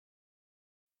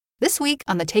This week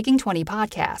on the Taking 20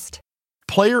 podcast.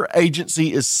 Player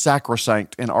agency is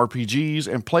sacrosanct in RPGs,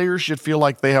 and players should feel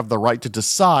like they have the right to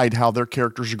decide how their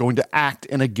characters are going to act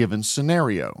in a given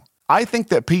scenario. I think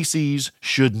that PCs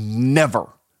should never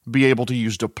be able to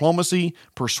use diplomacy,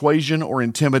 persuasion, or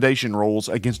intimidation roles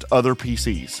against other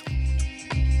PCs.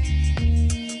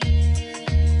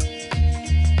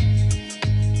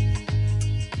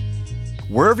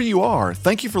 Wherever you are,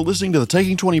 thank you for listening to the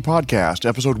Taking 20 podcast,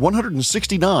 episode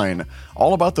 169,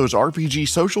 all about those RPG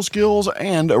social skills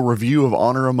and a review of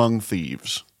Honor Among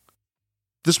Thieves.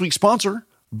 This week's sponsor,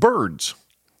 birds.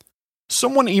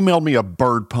 Someone emailed me a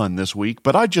bird pun this week,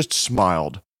 but I just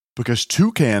smiled, because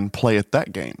Toucan play at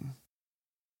that game.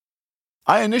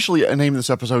 I initially named this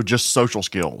episode just social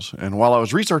skills, and while I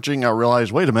was researching, I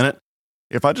realized, wait a minute,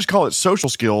 if I just call it social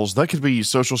skills, that could be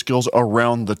social skills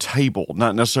around the table,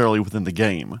 not necessarily within the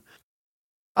game.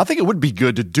 I think it would be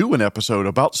good to do an episode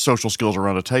about social skills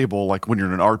around a table, like when you're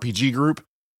in an RPG group,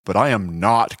 but I am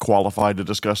not qualified to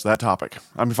discuss that topic.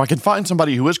 I mean, if I can find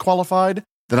somebody who is qualified,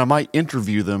 then I might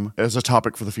interview them as a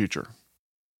topic for the future.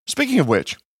 Speaking of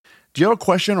which, do you have a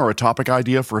question or a topic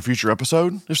idea for a future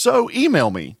episode? If so,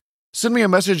 email me. Send me a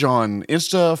message on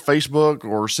Insta, Facebook,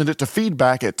 or send it to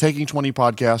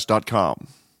feedback@taking20podcast.com.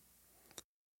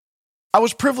 I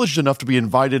was privileged enough to be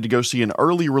invited to go see an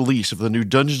early release of the new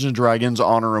Dungeons & Dragons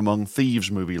Honor Among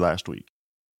Thieves movie last week.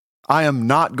 I am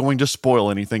not going to spoil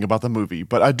anything about the movie,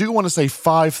 but I do want to say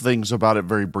 5 things about it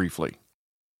very briefly.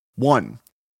 1.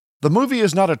 The movie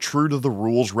is not a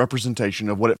true-to-the-rules representation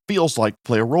of what it feels like to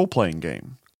play a role-playing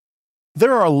game.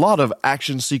 There are a lot of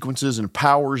action sequences and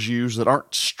powers used that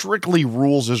aren't strictly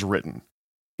rules as written.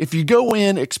 If you go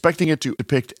in expecting it to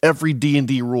depict every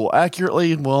D&D rule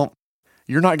accurately, well,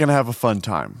 you're not going to have a fun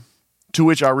time. To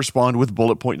which I respond with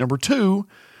bullet point number 2,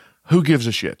 who gives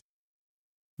a shit?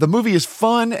 The movie is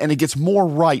fun and it gets more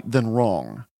right than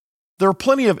wrong. There are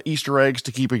plenty of Easter eggs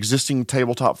to keep existing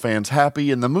tabletop fans happy,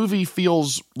 and the movie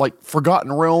feels like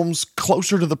Forgotten Realms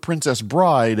closer to The Princess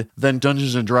Bride than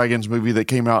Dungeons & Dragons movie that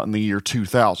came out in the year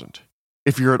 2000.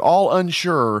 If you're at all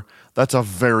unsure, that's a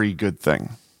very good thing.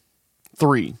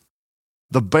 3.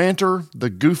 The banter, the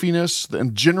goofiness,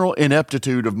 and general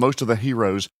ineptitude of most of the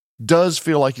heroes does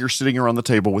feel like you're sitting around the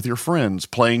table with your friends,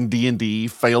 playing D&D,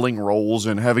 failing rolls,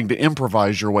 and having to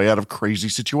improvise your way out of crazy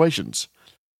situations.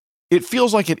 It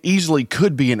feels like it easily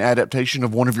could be an adaptation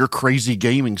of one of your crazy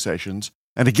gaming sessions,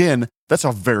 and again, that's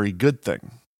a very good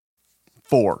thing.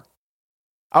 4.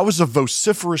 I was a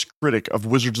vociferous critic of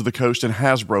Wizards of the Coast and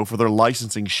Hasbro for their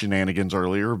licensing shenanigans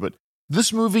earlier, but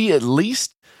this movie at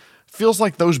least feels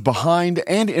like those behind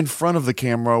and in front of the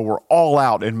camera were all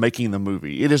out in making the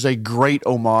movie. It is a great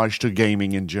homage to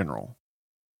gaming in general.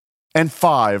 And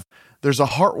 5. There's a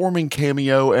heartwarming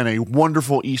cameo and a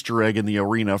wonderful Easter egg in the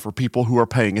arena for people who are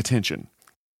paying attention.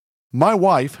 My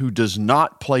wife, who does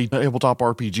not play tabletop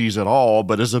RPGs at all,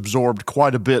 but has absorbed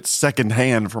quite a bit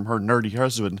secondhand from her nerdy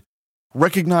husband,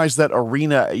 recognized that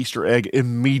arena Easter egg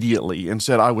immediately and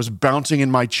said I was bouncing in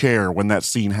my chair when that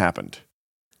scene happened.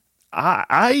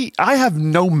 I have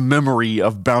no memory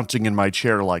of bouncing in my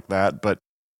chair like that, but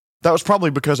that was probably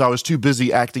because I was too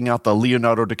busy acting out the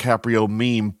Leonardo DiCaprio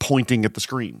meme pointing at the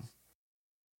screen.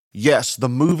 Yes, the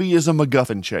movie is a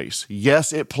MacGuffin chase.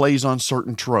 Yes, it plays on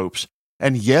certain tropes.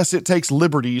 And yes, it takes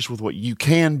liberties with what you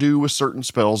can do with certain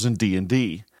spells in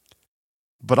D&D.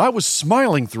 But I was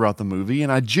smiling throughout the movie,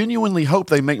 and I genuinely hope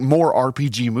they make more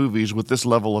RPG movies with this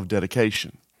level of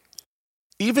dedication.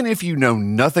 Even if you know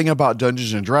nothing about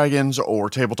Dungeons & Dragons or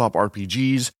tabletop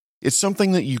RPGs, it's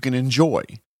something that you can enjoy.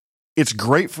 It's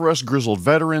great for us grizzled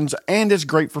veterans, and it's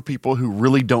great for people who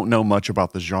really don't know much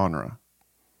about the genre.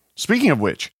 Speaking of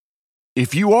which,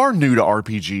 if you are new to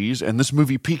RPGs and this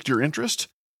movie piqued your interest,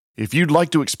 if you'd like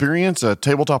to experience a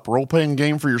tabletop role-playing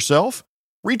game for yourself,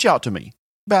 reach out to me,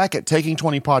 back at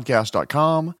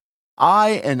taking20podcast.com. I,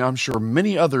 and I'm sure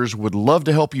many others, would love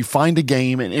to help you find a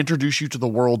game and introduce you to the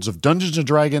worlds of Dungeons &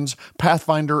 Dragons,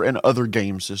 Pathfinder, and other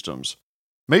game systems.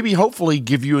 Maybe hopefully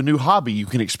give you a new hobby you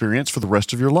can experience for the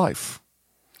rest of your life.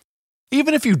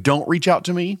 Even if you don't reach out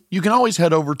to me, you can always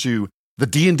head over to the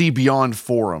D&D Beyond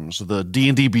forums, the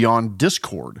D&D Beyond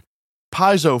Discord,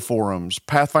 Paizo forums,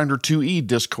 Pathfinder 2e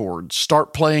Discord,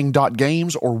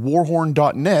 startplaying.games, or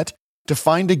warhorn.net to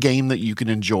find a game that you can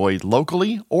enjoy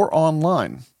locally or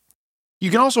online. You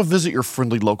can also visit your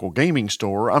friendly local gaming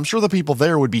store. I'm sure the people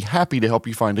there would be happy to help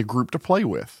you find a group to play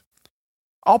with.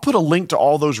 I'll put a link to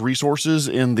all those resources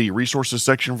in the resources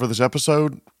section for this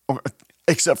episode,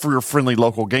 except for your friendly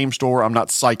local game store. I'm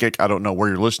not psychic. I don't know where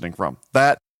you're listening from.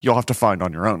 That you'll have to find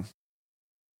on your own.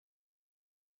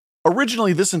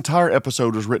 Originally, this entire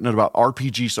episode was written about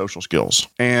RPG social skills.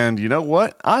 And you know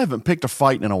what? I haven't picked a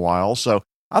fight in a while, so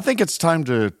I think it's time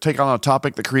to take on a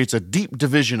topic that creates a deep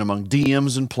division among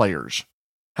DMs and players.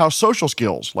 How social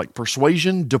skills like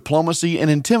persuasion, diplomacy, and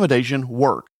intimidation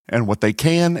work, and what they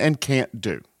can and can't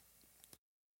do.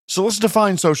 So let's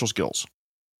define social skills.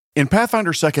 In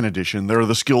Pathfinder 2nd Edition, there are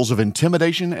the skills of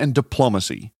intimidation and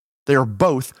diplomacy. They are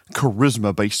both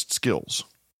charisma-based skills.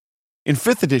 In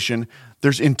 5th Edition,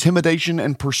 there's intimidation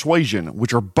and persuasion,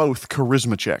 which are both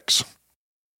charisma checks.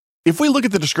 If we look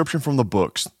at the description from the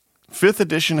books, 5th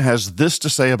Edition has this to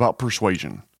say about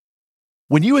persuasion.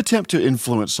 When you attempt to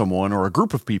influence someone or a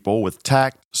group of people with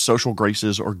tact, social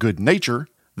graces, or good nature,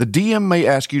 the DM may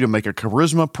ask you to make a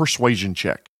charisma persuasion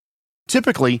check.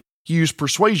 Typically, you use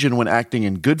persuasion when acting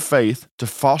in good faith to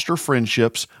foster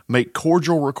friendships, make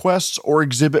cordial requests, or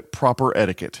exhibit proper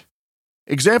etiquette.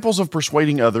 Examples of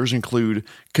persuading others include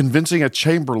convincing a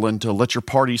chamberlain to let your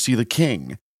party see the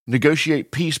king,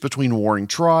 negotiate peace between warring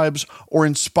tribes, or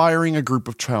inspiring a group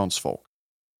of townsfolk.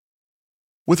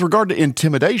 With regard to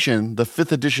intimidation, the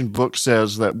 5th edition book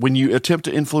says that when you attempt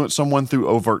to influence someone through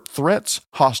overt threats,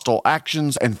 hostile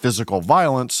actions, and physical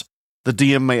violence, the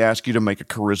DM may ask you to make a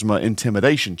charisma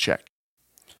intimidation check.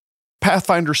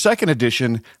 Pathfinder 2nd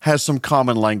edition has some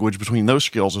common language between those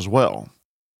skills as well.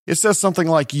 It says something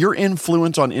like, your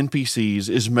influence on NPCs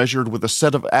is measured with a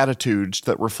set of attitudes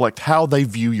that reflect how they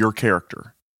view your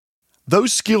character.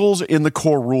 Those skills in the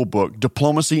core rulebook,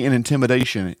 diplomacy and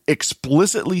intimidation,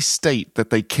 explicitly state that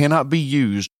they cannot be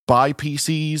used by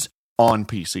PCs on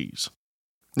PCs.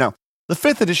 Now, the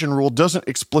 5th edition rule doesn't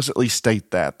explicitly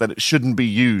state that it shouldn't be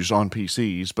used on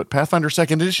PCs, but Pathfinder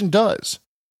 2nd edition does.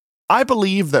 I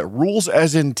believe that rules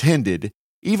as intended,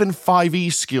 even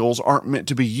 5e skills aren't meant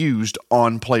to be used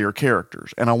on player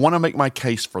characters, and I want to make my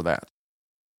case for that.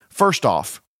 First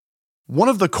off, one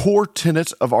of the core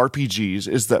tenets of RPGs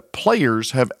is that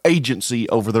players have agency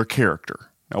over their character.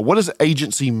 Now, what does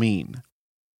agency mean?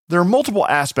 There are multiple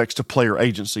aspects to player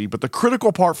agency, but the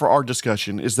critical part for our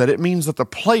discussion is that it means that the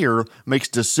player makes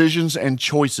decisions and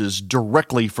choices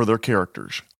directly for their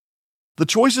characters. The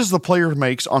choices the player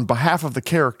makes on behalf of the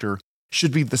character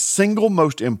should be the single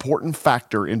most important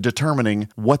factor in determining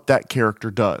what that character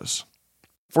does.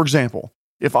 For example,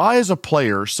 if I as a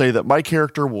player say that my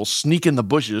character will sneak in the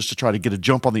bushes to try to get a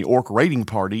jump on the orc raiding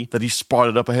party that he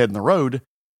spotted up ahead in the road,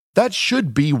 that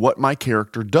should be what my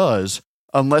character does,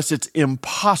 unless it's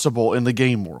impossible in the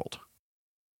game world.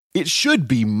 It should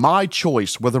be my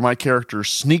choice whether my character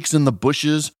sneaks in the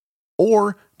bushes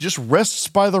or just rests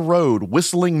by the road,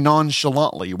 whistling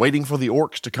nonchalantly, waiting for the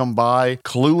orcs to come by,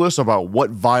 clueless about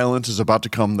what violence is about to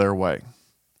come their way.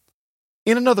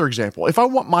 In another example, if I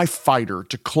want my fighter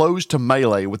to close to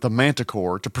melee with the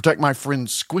manticore to protect my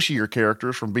friend's squishier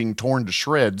characters from being torn to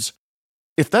shreds,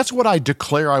 if that's what I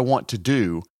declare I want to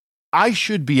do, I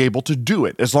should be able to do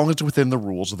it as long as it's within the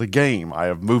rules of the game. I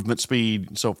have movement speed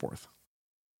and so forth.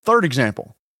 Third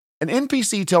example, an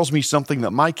NPC tells me something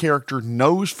that my character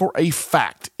knows for a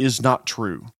fact is not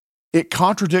true. It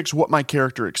contradicts what my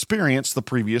character experienced the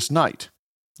previous night.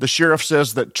 The sheriff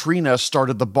says that Trina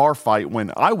started the bar fight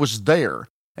when I was there,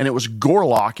 and it was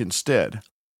Gorlock instead.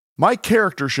 My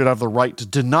character should have the right to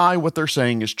deny what they're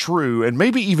saying is true, and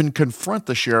maybe even confront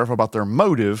the sheriff about their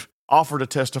motive, offer to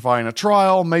testify in a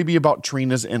trial, maybe about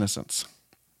Trina's innocence.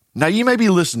 Now you may be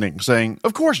listening, saying,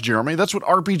 of course, Jeremy, that's what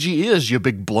RPG is, you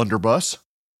big blunderbuss.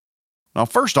 Now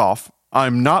first off,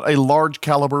 I'm not a large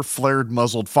caliber flared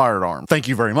muzzled firearm. Thank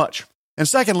you very much. And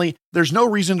secondly, there's no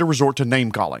reason to resort to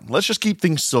name calling. Let's just keep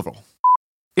things civil.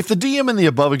 If the DM in the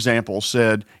above example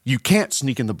said, you can't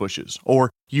sneak in the bushes, or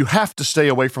you have to stay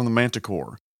away from the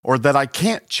manticore, or that I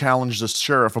can't challenge the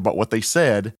sheriff about what they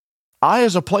said, I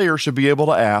as a player should be able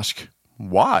to ask,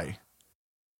 why?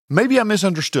 Maybe I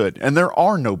misunderstood and there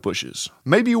are no bushes.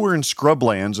 Maybe we're in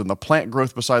scrublands and the plant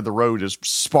growth beside the road is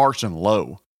sparse and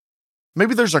low.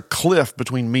 Maybe there's a cliff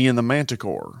between me and the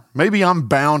manticore. Maybe I'm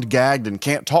bound, gagged, and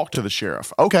can't talk to the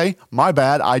sheriff. Okay, my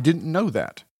bad, I didn't know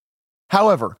that.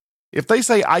 However, if they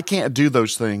say I can't do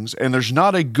those things and there's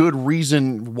not a good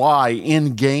reason why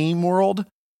in-game world,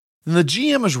 then the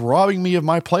GM is robbing me of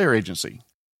my player agency.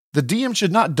 The DM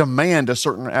should not demand a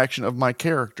certain action of my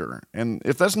character, and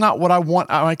if that's not what I want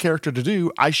my character to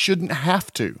do, I shouldn't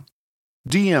have to.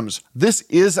 DMs, this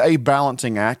is a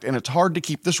balancing act, and it's hard to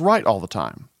keep this right all the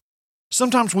time.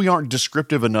 Sometimes we aren't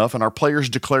descriptive enough and our players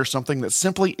declare something that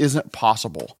simply isn't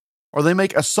possible, or they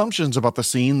make assumptions about the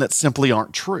scene that simply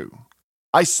aren't true.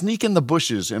 I sneak in the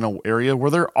bushes in an area where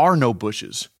there are no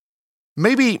bushes.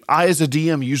 Maybe I, as a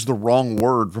DM, used the wrong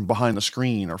word from behind the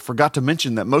screen or forgot to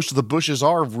mention that most of the bushes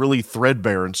are really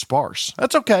threadbare and sparse.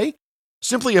 That's okay.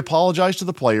 Simply apologize to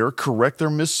the player, correct their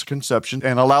misconception,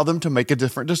 and allow them to make a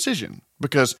different decision.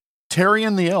 Because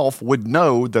Tyrion the elf would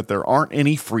know that there aren't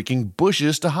any freaking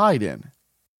bushes to hide in.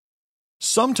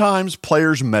 Sometimes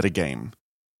players metagame.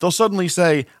 They'll suddenly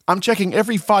say, I'm checking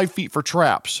every 5 feet for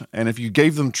traps, and if you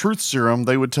gave them truth serum,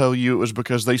 they would tell you it was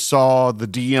because they saw the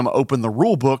DM open the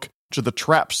rulebook to the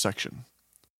traps section.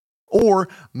 Or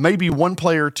maybe one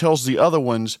player tells the other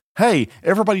ones, hey,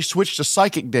 everybody switch to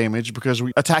psychic damage because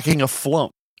we're attacking a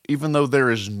flump, even though there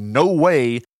is no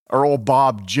way Earl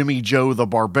Bob Jimmy Joe the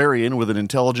Barbarian with an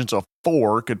intelligence of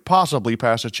 4 could possibly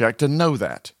pass a check to know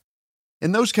that.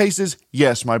 In those cases,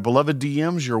 yes, my beloved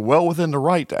DMs, you're well within the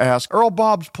right to ask Earl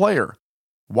Bob's player,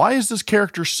 why is this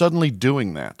character suddenly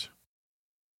doing that?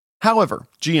 However,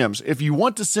 GMs, if you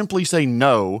want to simply say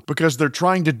no because they're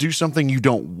trying to do something you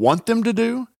don't want them to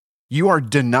do, you are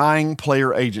denying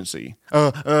player agency.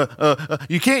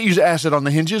 You can't use acid on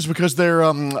the hinges because they're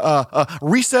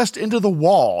recessed into the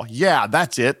wall. Yeah,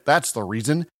 that's it. That's the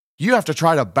reason. You have to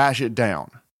try to bash it down.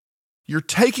 You're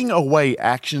taking away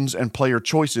actions and player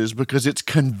choices because it's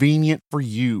convenient for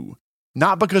you,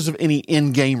 not because of any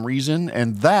in-game reason,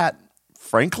 and that,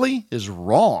 frankly, is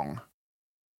wrong.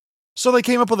 So they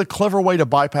came up with a clever way to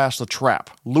bypass the trap,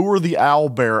 lure the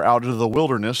owlbear out into the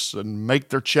wilderness, and make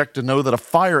their check to know that a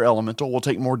fire elemental will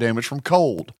take more damage from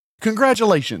cold.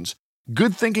 Congratulations!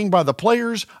 Good thinking by the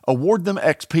players, award them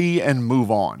XP, and move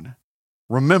on.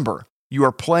 Remember, you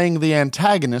are playing the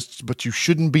antagonists, but you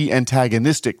shouldn't be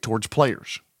antagonistic towards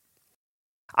players.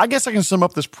 I guess I can sum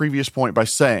up this previous point by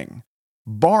saying,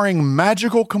 barring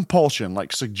magical compulsion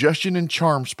like suggestion and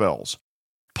charm spells,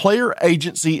 player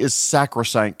agency is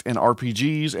sacrosanct in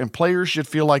RPGs, and players should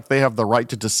feel like they have the right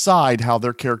to decide how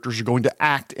their characters are going to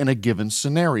act in a given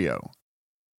scenario.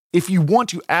 If you want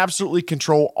to absolutely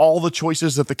control all the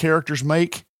choices that the characters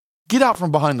make, get out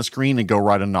from behind the screen and go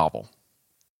write a novel.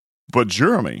 But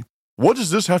Jeremy, what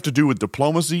does this have to do with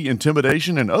diplomacy,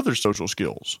 intimidation, and other social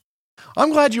skills?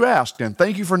 I'm glad you asked, and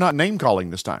thank you for not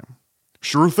name-calling this time.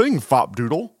 Sure thing, Fop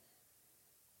Doodle.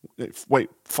 Wait,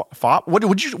 Fop?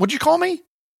 What'd you call me?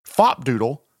 Fop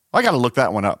Doodle? I gotta look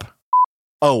that one up.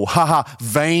 Oh, haha,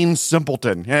 vain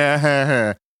simpleton.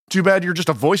 Yeah, too bad you're just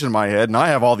a voice in my head, and I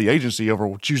have all the agency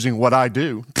over choosing what I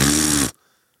do.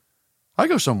 I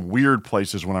go some weird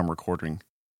places when I'm recording.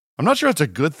 I'm not sure it's a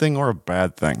good thing or a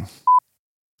bad thing.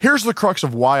 Here's the crux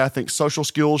of why I think social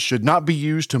skills should not be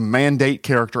used to mandate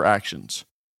character actions,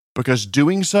 because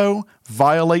doing so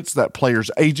violates that player's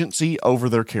agency over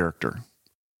their character.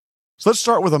 So let's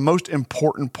start with the most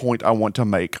important point I want to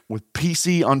make with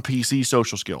PC on PC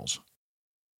social skills.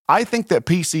 I think that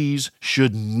PCs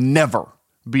should never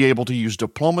be able to use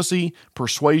diplomacy,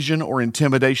 persuasion, or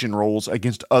intimidation rolls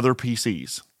against other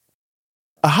PCs.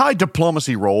 A high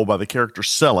diplomacy roll by the character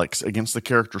Celix against the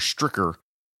character Stricker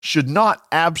should not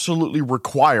absolutely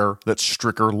require that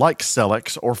Stricker like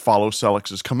Celix or follow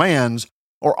Celix's commands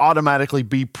or automatically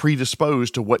be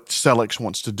predisposed to what Celix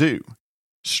wants to do.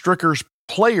 Stricker's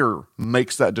player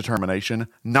makes that determination,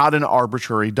 not an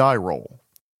arbitrary die roll.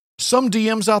 Some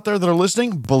DMs out there that are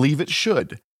listening believe it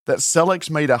should, that Celix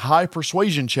made a high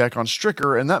persuasion check on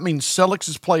Stricker, and that means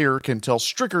Celix's player can tell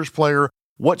Stricker's player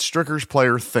what Stricker's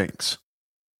player thinks.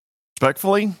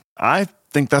 Respectfully, I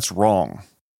think that's wrong.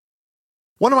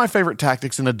 One of my favorite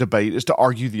tactics in a debate is to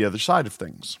argue the other side of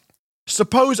things.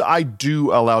 Suppose I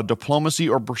do allow diplomacy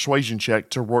or persuasion check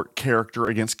to work character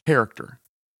against character.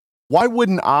 Why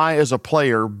wouldn't I, as a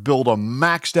player, build a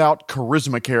maxed out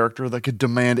charisma character that could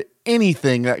demand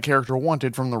anything that character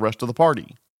wanted from the rest of the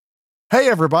party? Hey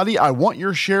everybody, I want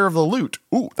your share of the loot.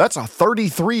 Ooh, that's a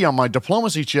 33 on my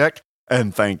diplomacy check.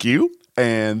 And thank you,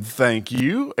 and thank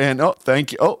you, and oh,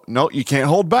 thank you. Oh, no, you can't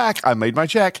hold back. I made my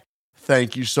check.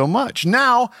 Thank you so much.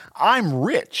 Now I'm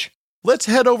rich. Let's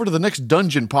head over to the next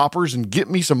dungeon poppers and get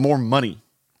me some more money.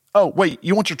 Oh, wait,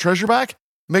 you want your treasure back?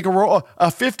 Make a roll,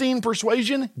 a 15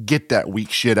 persuasion? Get that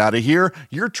weak shit out of here.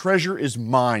 Your treasure is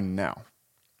mine now.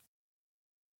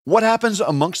 What happens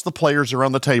amongst the players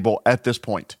around the table at this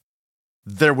point?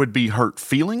 There would be hurt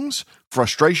feelings,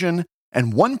 frustration,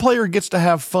 and one player gets to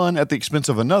have fun at the expense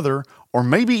of another, or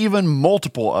maybe even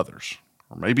multiple others,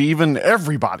 or maybe even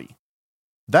everybody.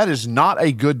 That is not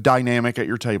a good dynamic at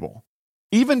your table.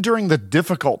 Even during the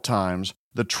difficult times,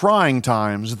 the trying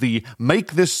times, the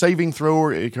make this saving throw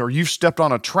or you've stepped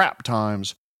on a trap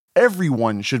times,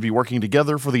 everyone should be working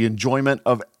together for the enjoyment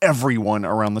of everyone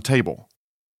around the table.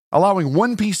 Allowing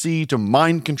one PC to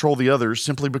mind control the others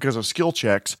simply because of skill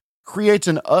checks creates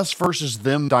an us versus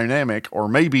them dynamic, or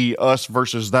maybe us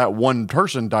versus that one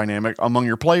person dynamic among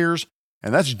your players,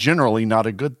 and that's generally not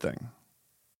a good thing.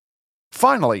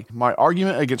 Finally, my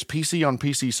argument against PC on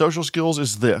PC social skills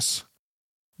is this.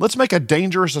 Let's make a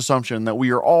dangerous assumption that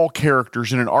we are all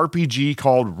characters in an RPG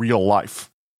called real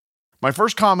life. My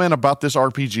first comment about this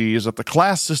RPG is that the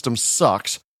class system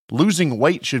sucks, losing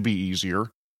weight should be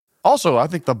easier. Also, I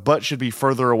think the butt should be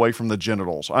further away from the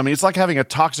genitals. I mean, it's like having a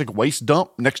toxic waste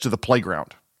dump next to the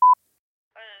playground.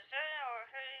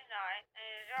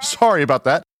 Sorry about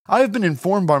that. I have been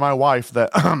informed by my wife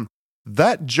that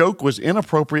that joke was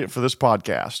inappropriate for this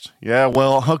podcast. Yeah,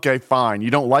 well, okay, fine. You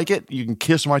don't like it? You can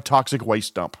kiss my toxic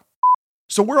waste dump.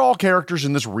 So we're all characters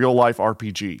in this real-life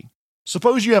RPG.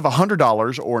 Suppose you have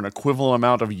 $100 or an equivalent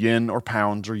amount of yen or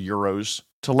pounds or euros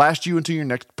to last you until your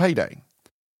next payday.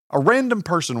 A random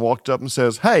person walked up and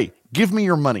says, "Hey, give me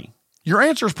your money." Your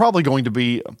answer is probably going to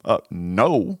be,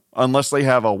 no, unless they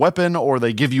have a weapon or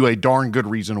they give you a darn good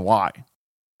reason why.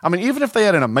 I mean, even if they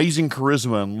had an amazing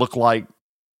charisma and look like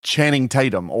Channing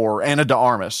Tatum or Ana de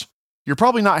Armas, you're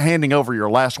probably not handing over your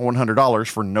last $100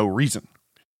 for no reason.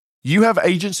 You have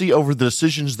agency over the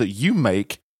decisions that you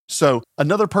make, so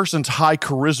another person's high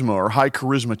charisma or high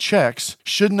charisma checks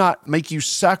should not make you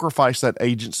sacrifice that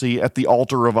agency at the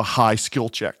altar of a high skill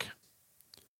check.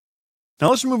 Now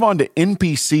let's move on to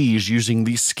NPCs using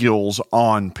these skills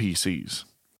on PCs.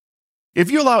 If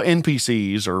you allow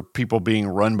NPCs, or people being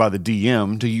run by the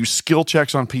DM, to use skill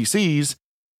checks on PCs,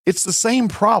 it's the same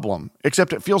problem,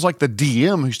 except it feels like the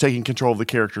DM who's taking control of the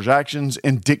character's actions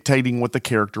and dictating what the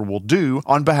character will do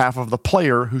on behalf of the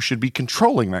player who should be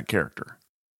controlling that character.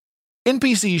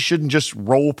 NPCs shouldn't just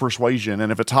roll persuasion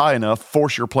and if it's high enough,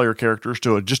 force your player characters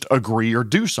to just agree or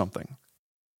do something.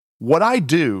 What I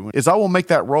do is I will make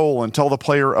that roll and tell the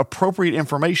player appropriate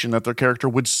information that their character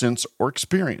would sense or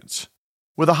experience.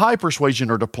 With a high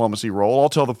persuasion or diplomacy roll, I'll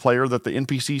tell the player that the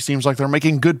NPC seems like they're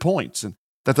making good points and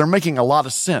that they're making a lot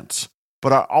of sense,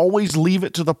 but I always leave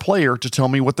it to the player to tell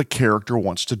me what the character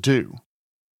wants to do.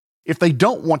 If they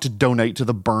don't want to donate to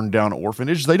the burned down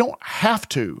orphanage, they don't have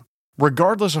to,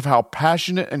 regardless of how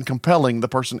passionate and compelling the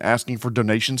person asking for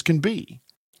donations can be.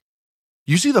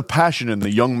 You see the passion in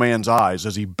the young man's eyes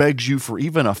as he begs you for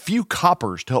even a few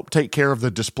coppers to help take care of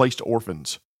the displaced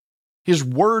orphans. His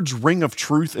words ring of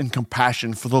truth and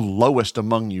compassion for the lowest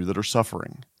among you that are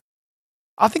suffering.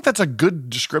 I think that's a good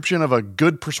description of a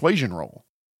good persuasion roll.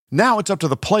 Now it's up to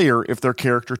the player if their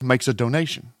character makes a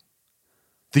donation.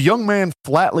 The young man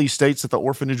flatly states that the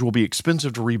orphanage will be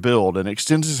expensive to rebuild and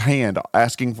extends his hand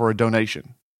asking for a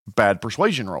donation. Bad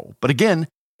persuasion roll. But again,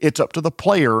 it's up to the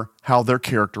player how their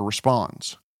character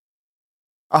responds.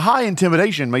 A high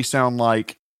intimidation may sound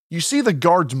like, you see the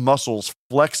guard's muscles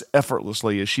flex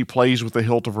effortlessly as she plays with the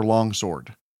hilt of her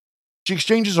longsword. She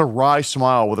exchanges a wry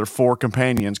smile with her 4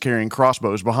 companions carrying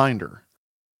crossbows behind her.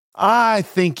 I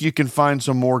think you can find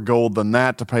some more gold than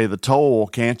that to pay the toll,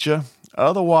 can't you?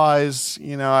 Otherwise,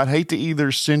 I'd hate to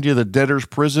either send you to the debtor's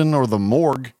prison or the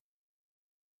morgue.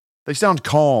 They sound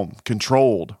calm,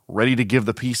 controlled, ready to give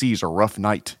the PCs a rough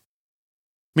night.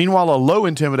 Meanwhile, a low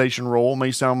intimidation roll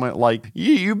may sound like,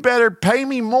 you better pay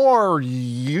me more, or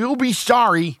you'll be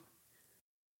sorry.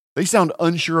 They sound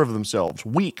unsure of themselves,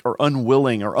 weak or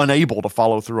unwilling or unable to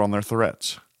follow through on their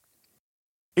threats.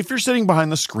 If you're sitting behind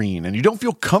the screen and you don't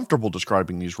feel comfortable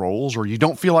describing these roles, or you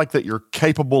don't feel like that you're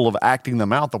capable of acting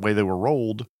them out the way they were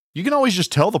rolled, you can always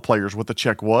just tell the players what the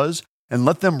check was and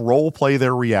let them role play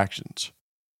their reactions.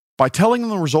 By telling them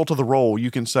the result of the roll,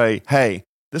 you can say, hey,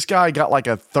 this guy got like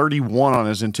a 31 on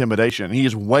his intimidation. He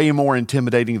is way more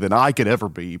intimidating than I could ever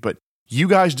be, but you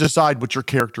guys decide what your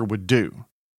character would do.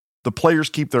 The players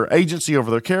keep their agency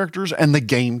over their characters, and the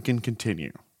game can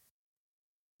continue.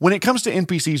 When it comes to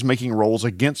NPCs making rolls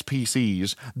against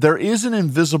PCs, there is an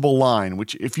invisible line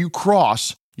which, if you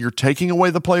cross, you're taking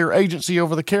away the player agency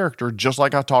over the character, just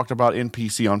like I talked about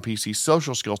NPC on PC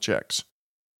social skill checks.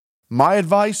 My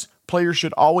advice, players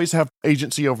should always have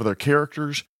agency over their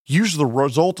characters. Use the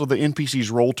result of the NPC's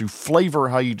roll to flavor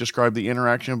how you describe the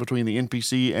interaction between the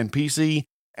NPC and PC,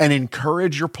 and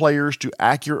encourage your players to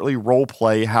accurately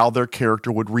roleplay how their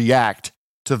character would react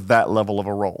to that level of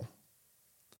a roll.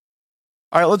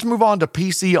 All right, let's move on to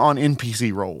PC on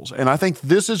NPC rolls, and I think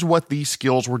this is what these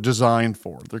skills were designed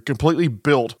for. They're completely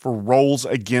built for rolls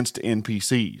against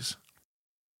NPCs.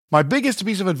 My biggest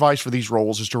piece of advice for these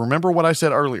rolls is to remember what I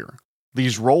said earlier.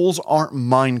 These rolls aren't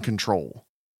mind control.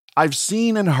 I've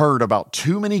seen and heard about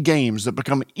too many games that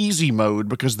become easy mode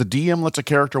because the DM lets a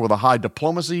character with a high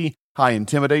diplomacy, high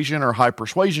intimidation, or high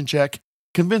persuasion check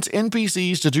convince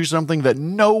NPCs to do something that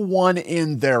no one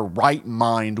in their right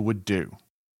mind would do.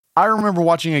 I remember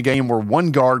watching a game where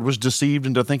one guard was deceived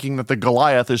into thinking that the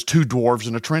Goliath is two dwarves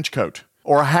in a trench coat,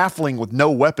 or a halfling with no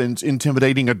weapons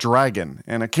intimidating a dragon,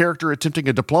 and a character attempting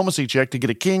a diplomacy check to get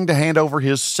a king to hand over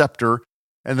his scepter,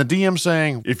 and the DM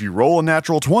saying, "If you roll a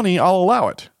natural 20, I'll allow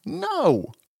it."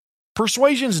 No.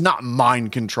 Persuasion's not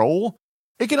mind control.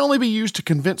 It can only be used to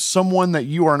convince someone that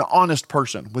you are an honest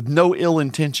person with no ill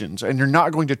intentions and you're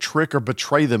not going to trick or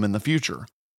betray them in the future,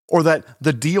 or that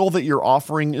the deal that you're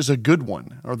offering is a good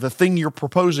one, or the thing you're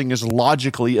proposing is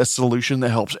logically a solution that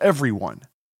helps everyone.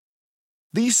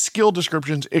 These skill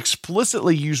descriptions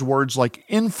explicitly use words like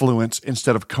influence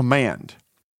instead of command.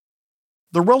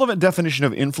 The relevant definition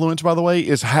of influence, by the way,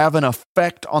 is have an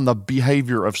effect on the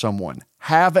behavior of someone.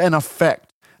 Have an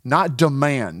effect, not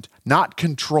demand, not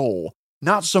control,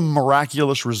 not some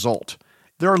miraculous result.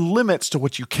 There are limits to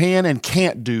what you can and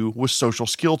can't do with social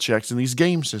skill checks in these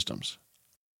game systems.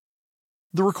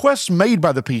 The requests made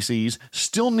by the PCs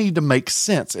still need to make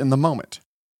sense in the moment.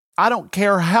 I don't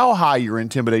care how high your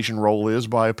intimidation roll is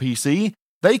by a PC,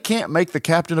 they can't make the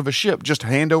captain of a ship just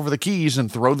hand over the keys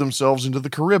and throw themselves into the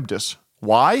Charybdis.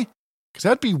 Why? Because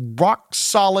that'd be rock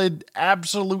solid,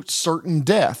 absolute certain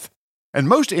death. And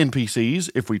most NPCs,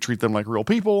 if we treat them like real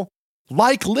people,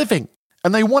 like living,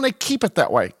 and they want to keep it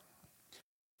that way.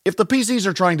 If the PCs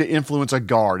are trying to influence a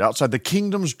guard outside the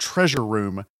kingdom's treasure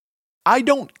room, I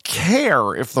don't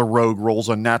care if the rogue rolls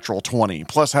a natural 20,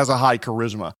 plus has a high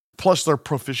charisma, plus their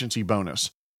proficiency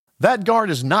bonus. That guard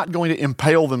is not going to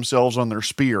impale themselves on their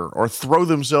spear, or throw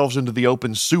themselves into the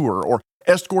open sewer, or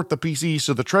escort the PCs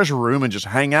to the treasure room and just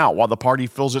hang out while the party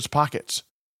fills its pockets.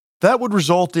 That would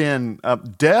result in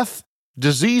death,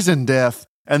 disease and death,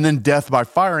 and then death by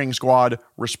firing squad,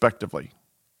 respectively.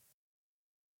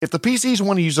 If the PCs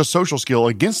want to use a social skill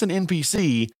against an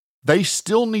NPC, they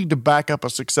still need to back up a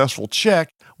successful check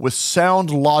with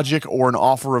sound logic or an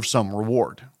offer of some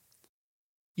reward.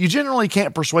 You generally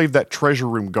can't persuade that treasure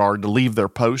room guard to leave their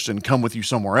post and come with you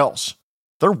somewhere else.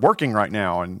 They're working right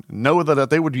now and know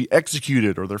that they would be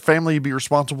executed or their family would be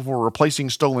responsible for replacing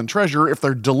stolen treasure if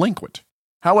they're delinquent.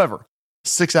 However,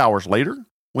 6 hours later,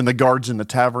 when the guard's in the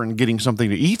tavern getting something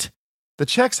to eat, the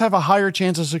checks have a higher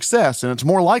chance of success, and it's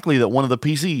more likely that one of the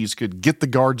PCs could get the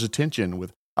guard's attention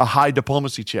with a high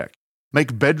diplomacy check,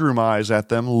 make bedroom eyes at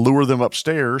them, lure them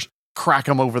upstairs, crack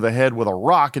them over the head with a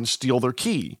rock, and steal their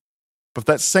key. But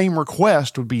that same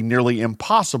request would be nearly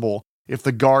impossible if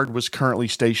the guard was currently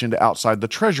stationed outside the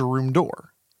treasure room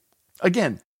door.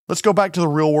 Again, let's go back to the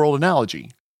real-world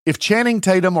analogy. If Channing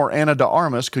Tatum or Ana de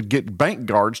Armas could get bank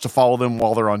guards to follow them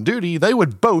while they're on duty, they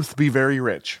would both be very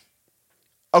rich.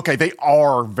 Okay, they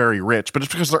are very rich, but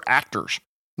it's because they're actors,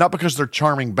 not because they're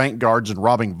charming bank guards and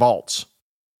robbing vaults.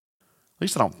 At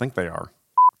least I don't think they are.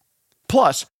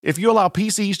 Plus, if you allow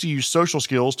PCs to use social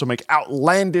skills to make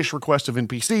outlandish requests of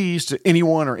NPCs to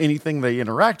anyone or anything they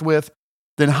interact with,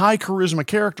 then high charisma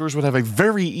characters would have a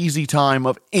very easy time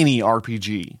of any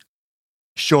RPG.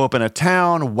 Show up in a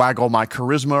town, waggle my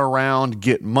charisma around,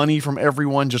 get money from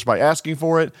everyone just by asking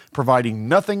for it, providing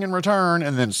nothing in return,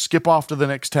 and then skip off to the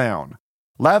next town.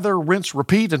 Lather, rinse,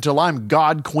 repeat until I'm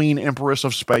God, Queen, Empress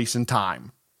of space and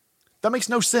time. That makes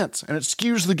no sense, and it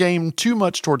skews the game too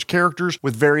much towards characters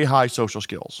with very high social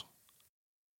skills.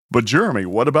 But Jeremy,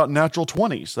 what about natural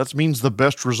 20s? That means the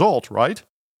best result, right?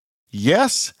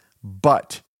 Yes,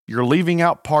 but you're leaving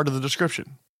out part of the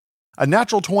description. A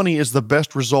natural 20 is the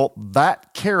best result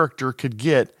that character could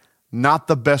get, not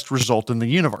the best result in the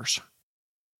universe.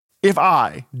 If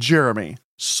I, Jeremy,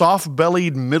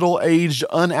 soft-bellied, middle-aged,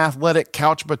 unathletic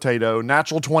couch potato,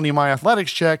 natural 20 my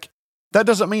athletics check, that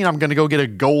doesn't mean I'm going to go get a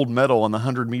gold medal in the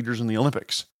 100 meters in the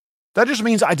Olympics. That just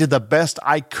means I did the best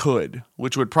I could,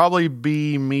 which would probably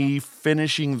be me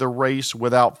finishing the race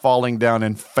without falling down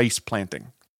and face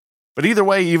planting. But either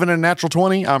way, even in a natural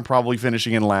 20, I'm probably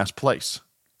finishing in last place.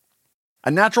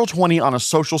 A natural 20 on a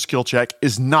social skill check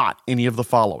is not any of the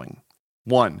following.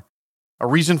 1. A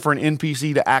reason for an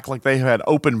NPC to act like they have had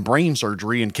open brain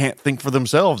surgery and can't think for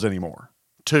themselves anymore.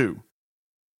 2.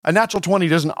 A natural 20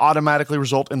 doesn't automatically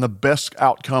result in the best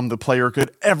outcome the player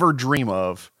could ever dream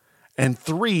of. And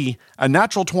 3. A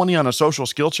natural 20 on a social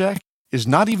skill check is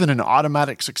not even an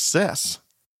automatic success.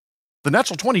 The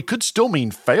natural 20 could still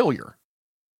mean failure.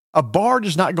 A bard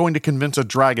is not going to convince a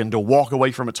dragon to walk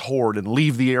away from its horde and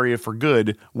leave the area for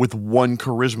good with 1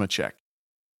 charisma check.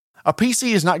 A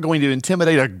PC is not going to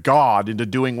intimidate a god into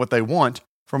doing what they want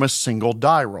from a single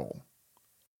die roll.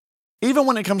 Even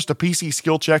when it comes to PC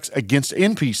skill checks against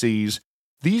NPCs,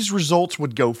 these results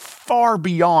would go far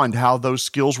beyond how those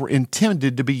skills were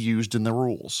intended to be used in the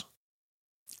rules.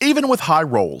 Even with high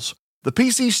rolls, the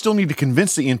PCs still need to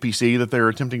convince the NPC that they're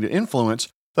attempting to influence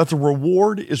that the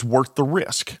reward is worth the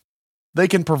risk. They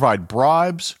can provide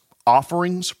bribes,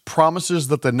 offerings, promises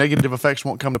that the negative effects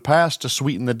won't come to pass to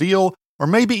sweeten the deal, or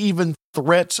maybe even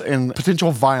threats and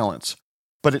potential violence,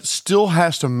 but it still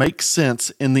has to make sense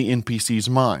in the NPCs'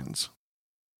 minds.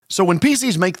 So when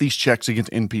PCs make these checks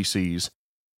against NPCs,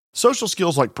 social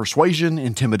skills like persuasion,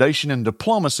 intimidation, and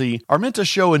diplomacy are meant to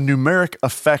show a numeric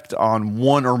effect on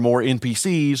one or more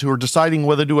NPCs who are deciding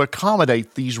whether to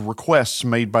accommodate these requests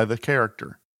made by the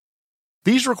character.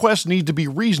 These requests need to be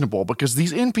reasonable because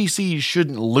these NPCs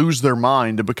shouldn't lose their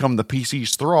mind to become the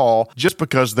PC's thrall just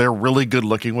because they're really good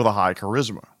looking with a high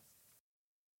charisma.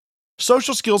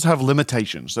 Social skills have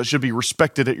limitations that should be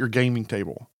respected at your gaming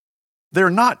table. They're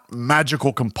not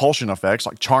magical compulsion effects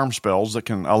like charm spells that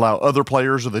can allow other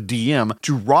players or the DM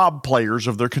to rob players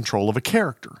of their control of a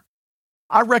character.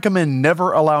 I recommend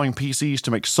never allowing PCs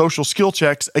to make social skill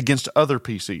checks against other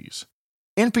PCs.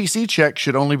 NPC checks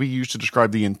should only be used to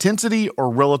describe the intensity or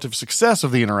relative success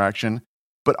of the interaction,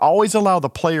 but always allow the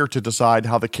player to decide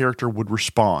how the character would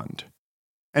respond.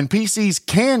 And PCs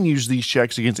can use these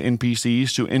checks against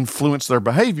NPCs to influence their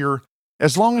behavior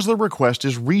as long as the request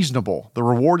is reasonable, the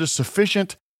reward is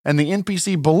sufficient, and the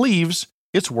NPC believes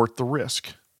it's worth the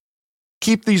risk.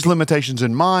 Keep these limitations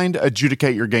in mind,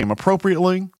 adjudicate your game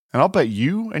appropriately, and I'll bet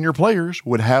you and your players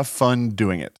would have fun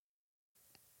doing it.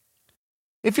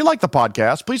 If you like the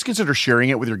podcast, please consider sharing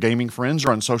it with your gaming friends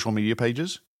or on social media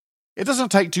pages. It doesn't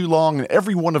take too long, and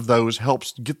every one of those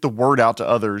helps get the word out to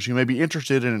others who may be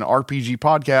interested in an RPG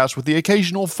podcast with the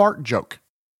occasional fart joke.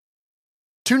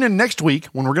 Tune in next week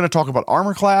when we're going to talk about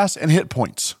armor class and hit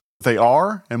points. What they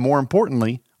are, and more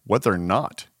importantly, what they're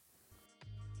not.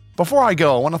 Before I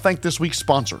go, I want to thank this week's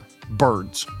sponsor,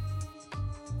 Birds.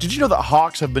 Did you know that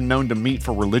hawks have been known to meet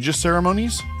for religious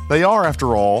ceremonies? They are,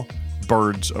 after all,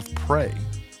 birds of prey.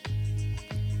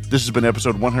 This has been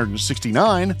episode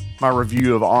 169, my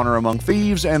review of Honor Among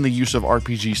Thieves and the use of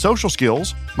RPG social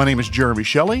skills. My name is Jeremy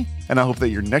Shelley, and I hope that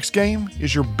your next game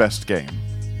is your best game.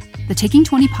 The Taking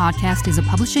 20 podcast is a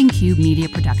Publishing Cube media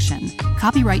production.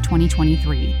 Copyright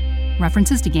 2023.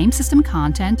 References to game system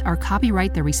content are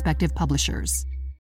copyright their respective publishers.